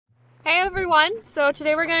Hey everyone! So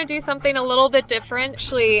today we're going to do something a little bit different,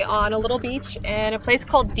 actually on a little beach in a place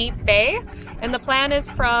called Deep Bay. And the plan is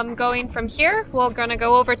going from here, we're going to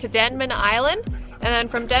go over to Denman Island. And then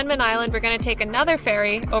from Denman Island, we're going to take another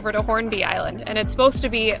ferry over to Hornby Island. And it's supposed to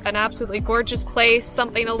be an absolutely gorgeous place,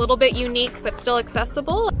 something a little bit unique but still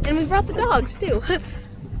accessible. And we brought the dogs too.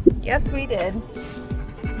 Yes, we did.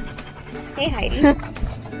 Hey Heidi.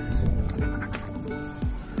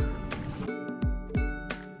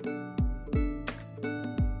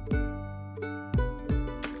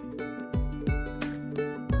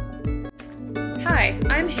 Hi,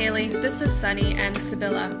 I'm Haley, this is Sunny and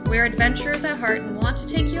Sibylla. We're adventurers at heart and want to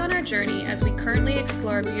take you on our journey as we currently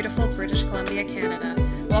explore beautiful British Columbia, Canada.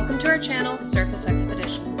 Welcome to our channel, Surface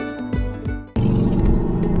Expeditions.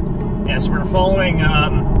 Yes, we're following the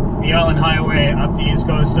Island Highway up the east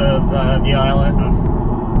coast of the island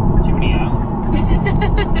of... Too many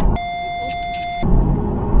islands.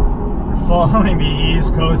 We're following the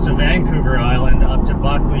east coast of Vancouver Island up to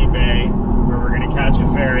Buckley Bay, where we're going to catch a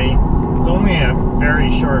ferry. It's only a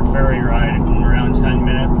very short ferry ride, around 10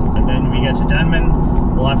 minutes, and then we get to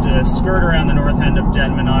Denman. We'll have to skirt around the north end of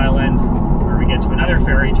Denman Island, where we get to another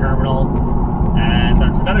ferry terminal, and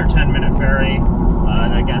that's another 10-minute ferry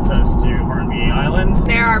that gets us to Hornby Island.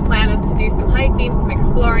 There, our plan is to do some hiking, some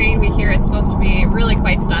exploring. We hear it's supposed to be really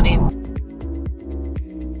quite stunning.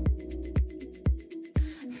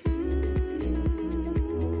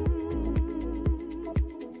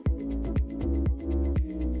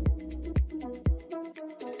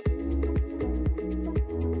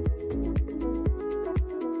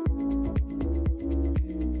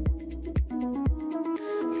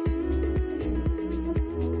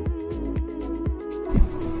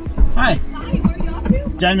 Hi. Hi, where are you off to?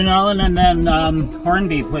 Denman Island and then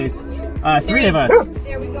Hornby, please. Three of us.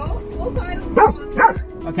 There we go. Both islands are on there.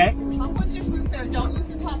 Okay. Top one's just roof there. Don't use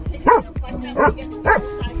the top ticket. Like that when you get to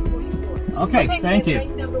the side 44. Okay, thank you.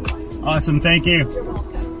 Right, number one. Awesome, thank you. You're welcome.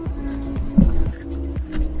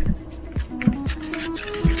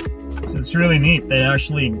 It's really neat. They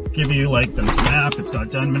actually give you like this map. It's got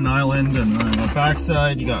Denman Island, and then on the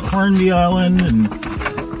backside you got Hornby Island. And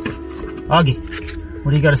Augie, what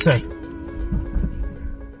do you got to say?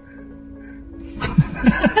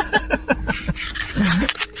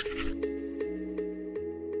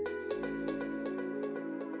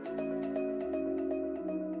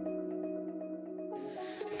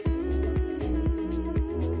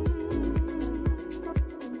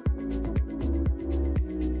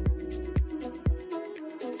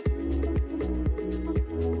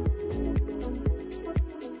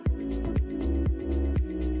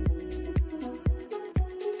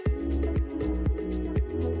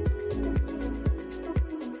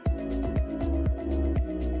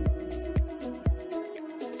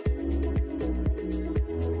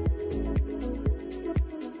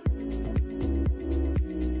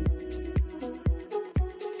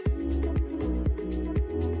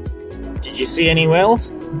 Did you see any whales?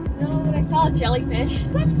 No, but I saw a jellyfish. It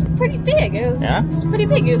was actually pretty big. It was, Yeah? It was pretty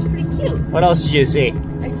big. It was pretty cute. What else did you see?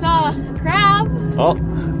 I saw a crab. Oh,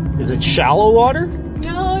 is it shallow water?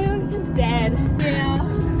 No, it was just dead. Yeah,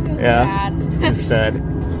 it was Yeah. sad. It's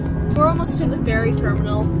sad. We're almost to the ferry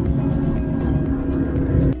terminal.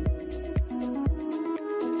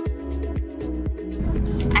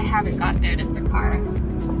 I haven't gotten out of the car.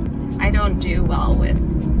 I don't do well with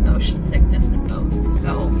motion sickness in boats,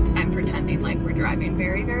 so I'm pretending like we're driving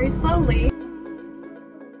very, very slowly.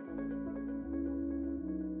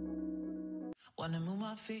 Wanna move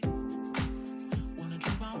my feet, wanna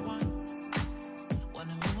drink my wine,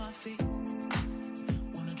 wanna move my feet,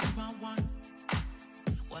 wanna drink my wine,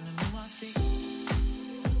 wanna move my feet,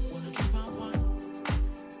 wanna drink my wine,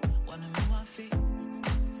 wanna move my feet,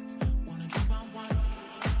 wanna drink my wine.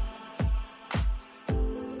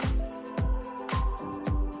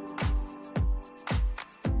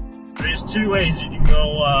 There's two ways you can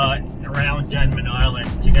go around Denman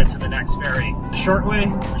Island to get to the next ferry. The short way,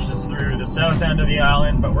 which is through the south end of the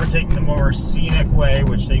island, but we're taking the more scenic way,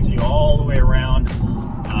 which takes you all the way around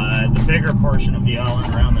the bigger portion of the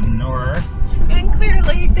island around the north. And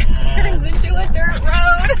clearly turns into a dirt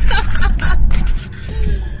road.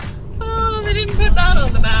 Oh, they didn't put that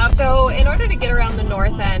on the map. So in order to get around the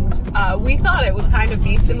north end, we thought it would kind of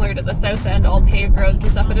be similar to the south end, all paved roads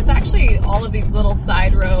and stuff, but it's actually all of these little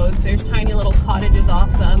side roads. There's tiny little cottages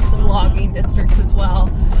off them, some logging districts as well.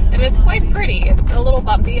 And it's quite pretty. It's a little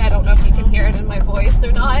bumpy. I don't know if you can hear it in my voice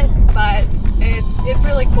or not, but it's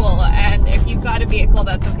really cool. And if you've got a vehicle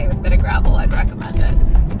that's okay with a bit of gravel, I'd recommend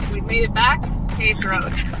it. We've made it back, paved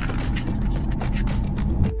road.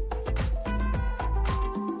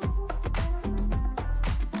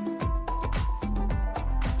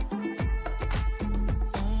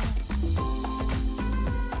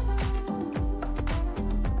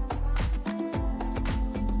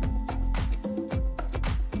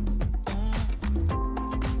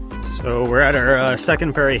 So we're at our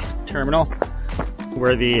second ferry terminal.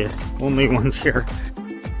 We're the only ones here.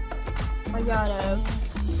 I got a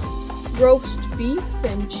roast beef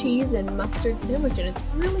and cheese and mustard sandwich, and it's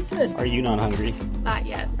really good. Are you not hungry? Not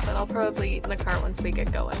yet, but I'll probably eat in the car once we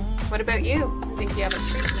get going. What about you? I think you have a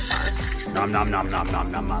treat in the car. Nom nom nom nom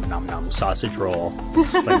nom nom nom nom nom. Sausage roll.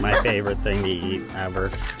 Like my favorite thing to eat ever.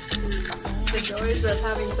 The joys of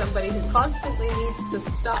having somebody who constantly needs to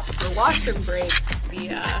stop for washroom breaks. The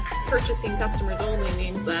purchasing customers only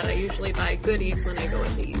means that I usually buy goodies when I go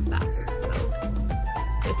in to use bathrooms.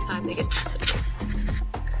 So it's time to get to.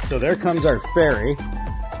 So there comes our ferry.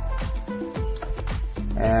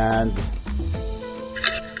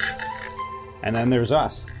 And then there's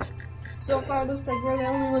us. So far it looks like we're the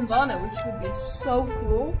only ones on it, which would be so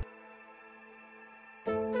cool.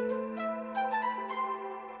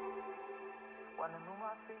 Wanna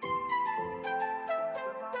move my feet, wanna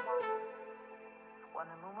drink my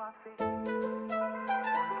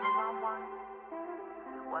wine.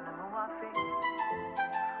 Wanna move my feet,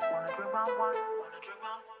 wanna drink my wine.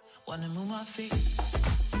 Wanna move my feet,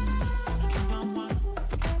 wanna drink my wine.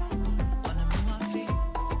 Wanna move my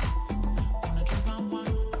feet, wanna drink my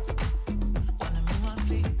wine.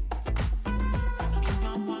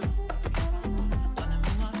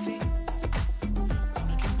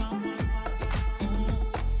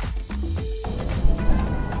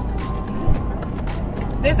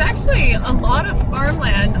 There's actually a lot of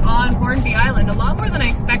farmland on Hornby Island, a lot more than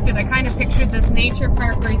I expected. I kind of pictured this nature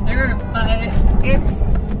park reserve, but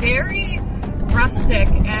it's very rustic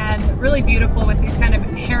and really beautiful with these kind of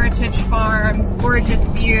heritage farms, gorgeous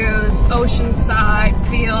views, oceanside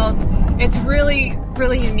fields. It's really,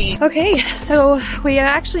 really unique. Okay, so we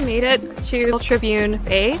actually made it to Tribune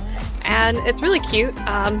Bay, and it's really cute.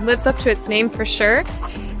 Lives up to its name for sure.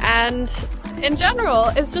 And in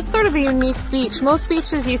general, it's just sort of a unique beach. Most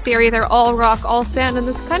beaches you see are either all rock, all sand, and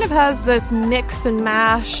this kind of has this mix and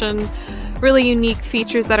mash and really unique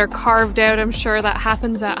features that are carved out. I'm sure that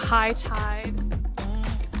happens at high tide.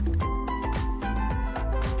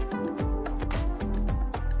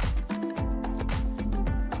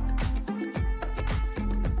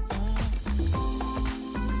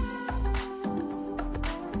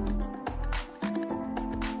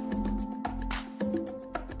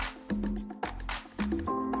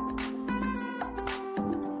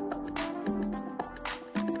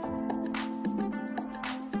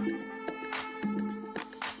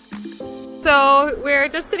 So we're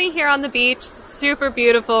just sitting here on the beach, super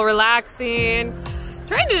beautiful, relaxing,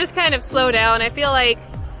 trying to just kind of slow down. I feel like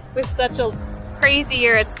with such a crazy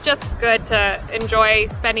year, it's just good to enjoy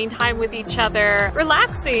spending time with each other,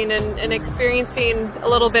 relaxing and experiencing a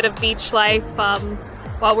little bit of beach life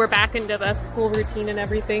while we're back into the school routine and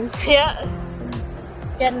everything. Yeah,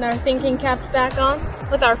 getting our thinking caps back on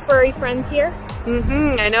with our furry friends here.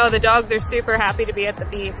 I know, the dogs are super happy to be at the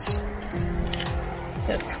beach.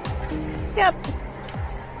 Yep.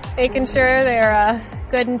 Making sure they're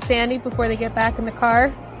good and sandy before they get back in the car.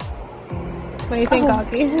 What do you think,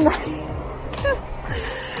 Augie?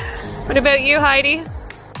 What about you, Heidi?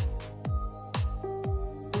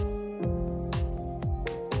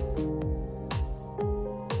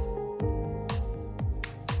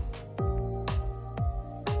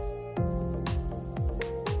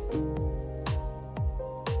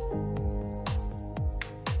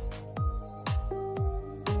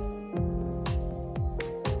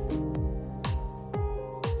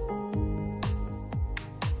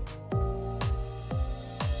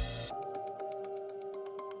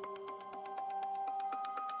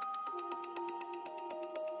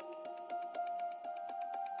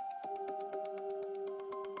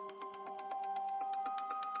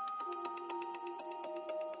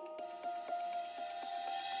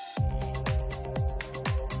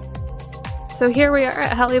 So here we are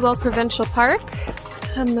at Halliwell Provincial Park,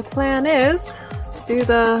 and the plan is to do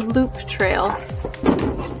the loop trail.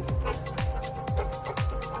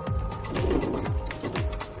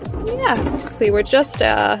 Yeah, we were just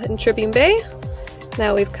in Tribune Bay.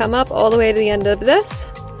 Now we've come up all the way to the end of this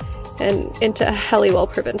and into Halliwell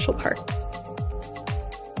Provincial Park.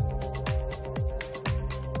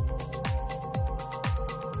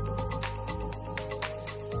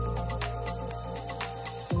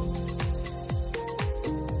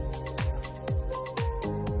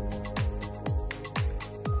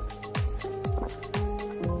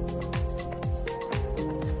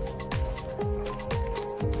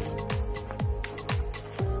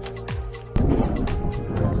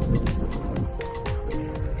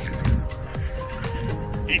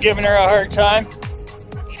 You giving her a hard time?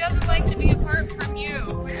 He doesn't like to be apart from you,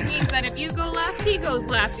 which means that if you go left, he goes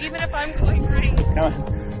left, even if I'm going right. Come on.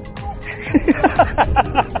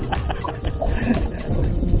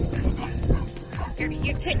 Here,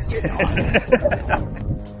 you take your dog.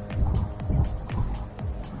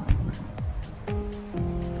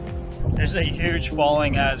 There's a huge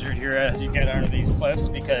falling hazard here as you get under these cliffs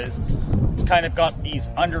because it's kind of got these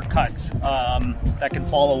undercuts that can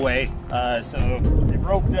fall away. So they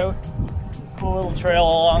roped out a cool little trail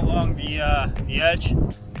along the edge.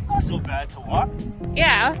 It's not so bad to walk.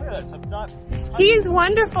 Yeah. Look at this, He's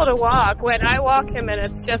wonderful to walk when I walk him and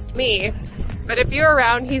it's just me. But if you're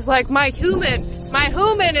around, he's like, my human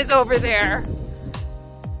is over there.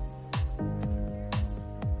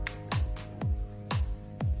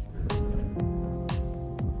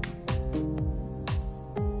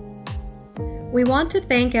 We want to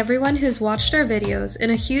thank everyone who's watched our videos, and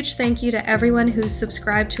a huge thank you to everyone who's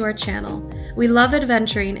subscribed to our channel. We love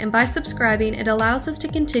adventuring, and by subscribing it allows us to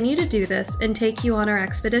continue to do this and take you on our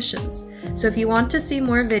expeditions. So if you want to see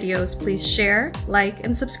more videos, please share, like,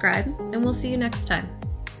 and subscribe, and we'll see you next time.